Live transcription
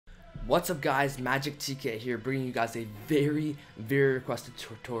What's up guys, Magic TK here, bringing you guys a very requested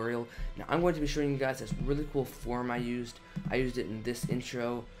tutorial. Now I'm going to be showing you guys this really cool form I used it in this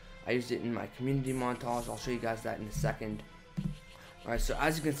intro, I used it in my community montage. I'll show you guys that in a second. Alright, so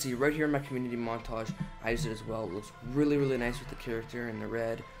as you can see right here in my community montage, I used it as well. It looks really nice with the character and the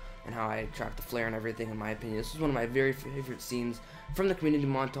red and how I track the flare and everything. In my opinion, this is one of my very favorite scenes from the community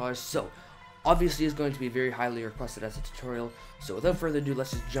montage, so obviously it's going to be very highly requested as a tutorial. So without further ado, let's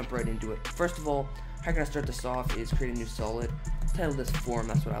just jump right into it. First of all, how you're going to start this off is create a new solid, title this form.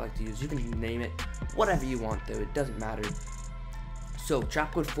 That's what I like to use. You can name it whatever you want though, it doesn't matter. So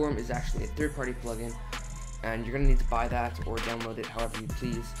Trapcode form is actually a third-party plugin, and you're going to need to buy that or download it however you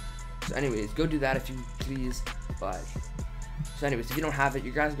please. So anyways, go do that if you please. So anyways, if you don't have it,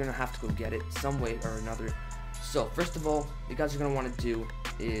 you guys are going to have to go get it some way or another. So first of all, you guys are going to want to do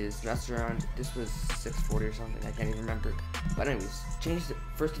is mess around. This was 640 or something, I can't even remember. But anyways,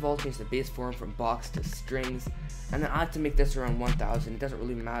 first of all, change the base form from box to strings, and then I like to make this around 1000. It doesn't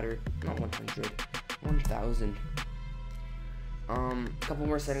really matter, not 100, 1000. A couple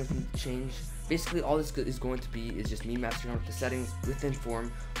more settings need to change. Basically, all this is going to be is just me messing around with the settings within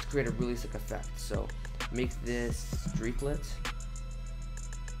form to create a really sick effect. So make this streaklet.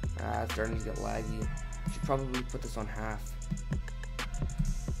 It's starting to get laggy. Should probably put this on half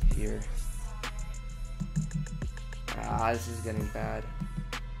here. This is getting bad.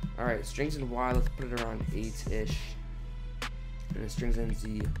 Alright, strings in Y, let's put it around 8-ish. And the strings in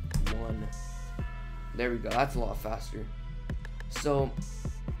Z, 1. There we go, that's a lot faster. So,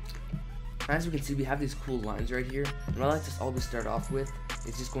 as you can see, we have these cool lines right here. And what I like to always start off with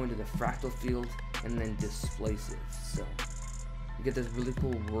is just going to the fractal field and then displace it. So, you get this really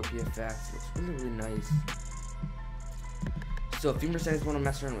cool warpy effect. It looks really nice. So a few more settings I want to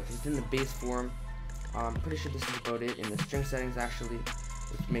mess around with. It's in the base form. I'm pretty sure this is about it. In the string settings, actually,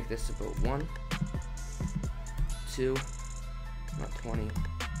 let's make this about 1, 2, not 20,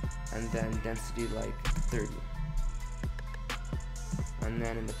 and then density like 30. And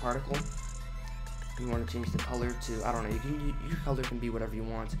then in the particle, you want to change the color to, I don't know, your color can be whatever you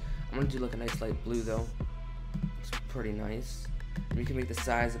want. I'm going to do like a nice light blue though. It's pretty nice. And you can make the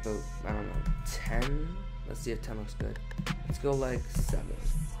size about, I don't know, 10. Let's see if 10 looks good. Let's go like 7.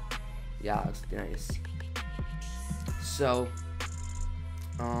 Yeah, looks nice. So,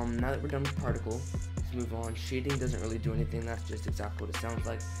 now that we're done with particle, let's move on. Shading doesn't really do anything. That's just exactly what it sounds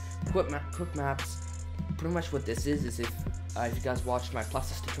like. Quick maps. Pretty much what this is if you guys watched my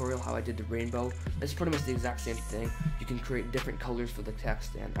process tutorial, how I did the rainbow, this is pretty much the exact same thing. You can create different colors for the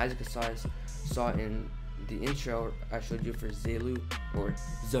text, and as you guys saw in the intro I showed you for Zelu, or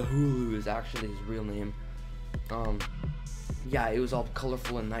Zahulu is actually his real name. Yeah, it was all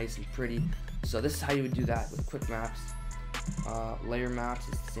colorful and nice and pretty. So this is how you would do that with quick maps. Layer maps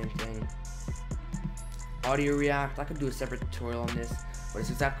is the same thing. Audio react, I could do a separate tutorial on this, but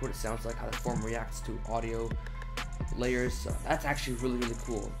it's exactly what it sounds like, how the form reacts to audio layers. So that's actually really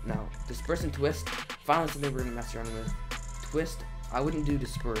cool. Now disperse and twist, finally something we're gonna mess around with. Twist, I wouldn't do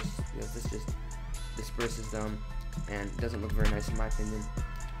disperse because this just disperses them and it doesn't look very nice in my opinion.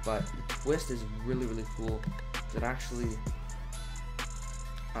 But the twist is really cool. It actually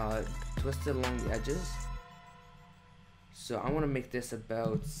twists it along the edges. So I want to make this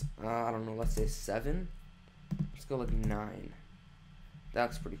about I don't know, let's say 7. Let's go like 9.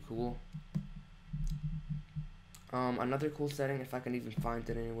 That's pretty cool. Another cool setting, if I can even find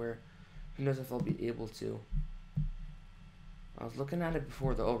it anywhere, who knows if I'll be able to. I was looking at it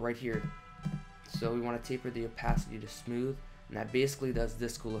before though. Oh, right here. So we want to taper the opacity to smooth, and that basically does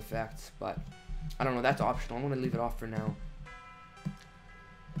this cool effect, but I don't know, that's optional. I'm going to leave it off for now.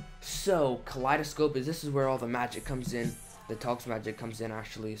 So kaleidoscope this is where all the magic comes in, the Togs magic comes in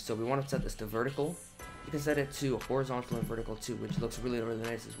actually. So we want to set this to vertical. You can set it to horizontal and vertical too, which looks really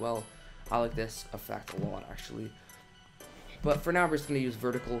nice as well. I like this effect a lot actually, but for now we're just going to use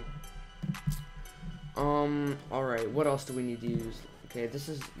vertical. Alright, what else do we need to use? Okay,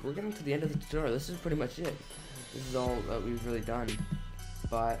 we're getting to the end of the tutorial. This is pretty much it. This is all that we've really done.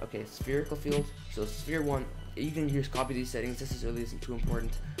 But okay, spherical field. So sphere 1, you can just copy these settings. This really isn't too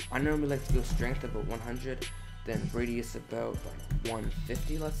important. I normally like to go strength about 100, then radius about like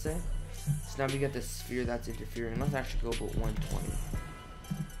 150, let's say. So now we get this sphere that's interfering. Let's actually go about 120.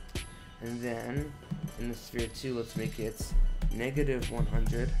 And then in the sphere 2, let's make it negative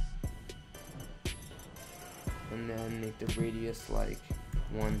 100. And then make the radius like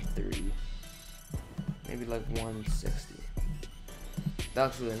 130, maybe like 160. That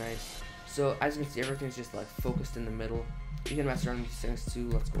looks really nice. So as you can see, everything's just like focused in the middle. You can mess around with these things too.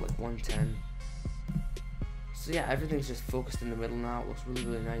 Let's go like 110. So yeah, everything's just focused in the middle now. It looks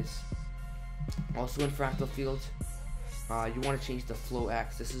really nice. Also in fractal fields, you want to change the flow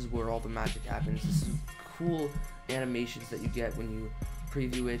X. This is where all the magic happens. This is cool animations that you get when you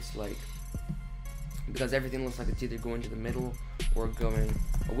preview it, like, because everything looks like it's either going to the middle or going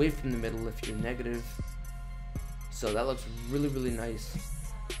away from the middle if you're negative. So that looks really, really nice.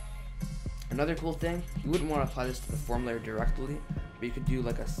 Another cool thing, you wouldn't want to apply this to the form layer directly, but you could do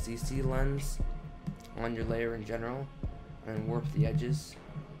like a CC lens on your layer in general and warp the edges.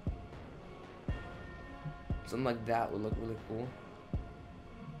 Something like that would look really cool.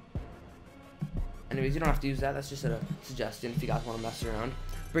 Anyways, you don't have to use that. That's just a suggestion if you guys want to mess around,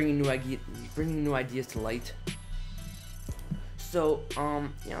 bringing new ideas to light. So,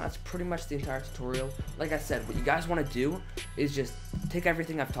 that's pretty much the entire tutorial. Like I said, what you guys want to do is just take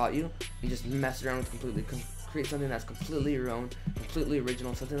everything I've taught you and just mess around with create something that's completely your own, completely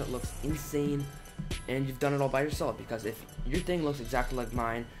original, something that looks insane, and you've done it all by yourself. Because if your thing looks exactly like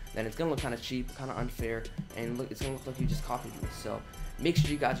mine, then it's gonna look kind of cheap, kind of unfair, and it's gonna look like you just copied me. So make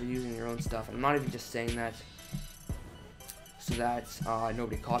sure you guys are using your own stuff. I'm not even just saying that so that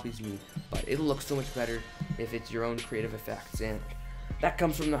nobody copies me, but it'll look so much better if it's your own creative effects, and that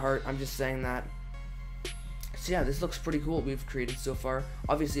comes from the heart. I'm just saying that. So yeah, this looks pretty cool what we've created so far.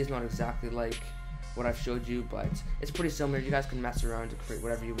 Obviously it's not exactly like what I've showed you, but it's pretty similar. You guys can mess around to create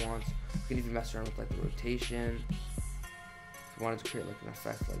whatever you want. You can even mess around with like the rotation if you wanted to create like an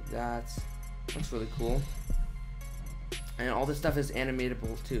effect like that. Looks really cool. And all this stuff is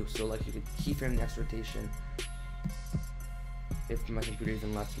animatable too, so like you could keyframe the X rotation if my computer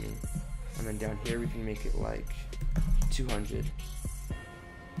even lets me. And then down here we can make it like 200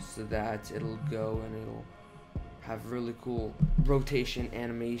 so that it'll go and it'll have really cool rotation,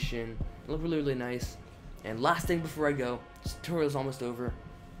 animation. It'll look really, really nice. And last thing before I go, this tutorial is almost over.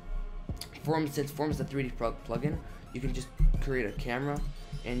 Since Form is a 3D plugin, you can just create a camera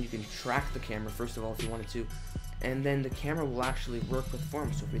and you can track the camera first of all if you wanted to, and then the camera will actually work with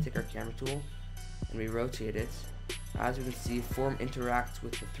Form. So if we take our camera tool and we rotate it, as you can see, Form interacts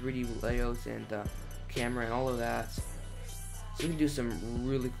with the 3D layouts and the camera and all of that. So we can do some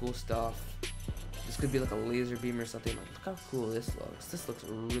really cool stuff. This could be like a laser beam or something. Like, look how cool this looks. This looks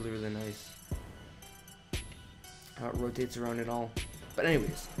really, really nice. How it rotates around it all. But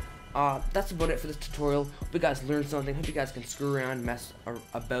anyways, that's about it for this tutorial. Hope you guys learned something. Hope you guys can screw around, mess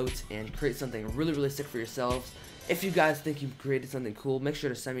about, and create something really, really sick for yourselves. If you guys think you've created something cool, make sure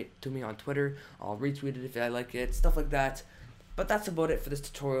to send it to me on Twitter. I'll retweet it if I like it, stuff like that. But that's about it for this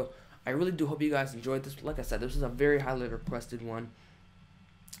tutorial. I really do hope you guys enjoyed this. Like I said, this is a very highly requested one.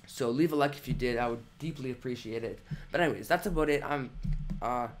 So leave a like if you did. I would deeply appreciate it. But anyways, that's about it.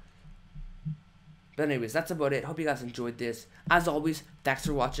 That's about it. Hope you guys enjoyed this. As always, thanks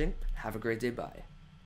for watching. Have a great day. Bye.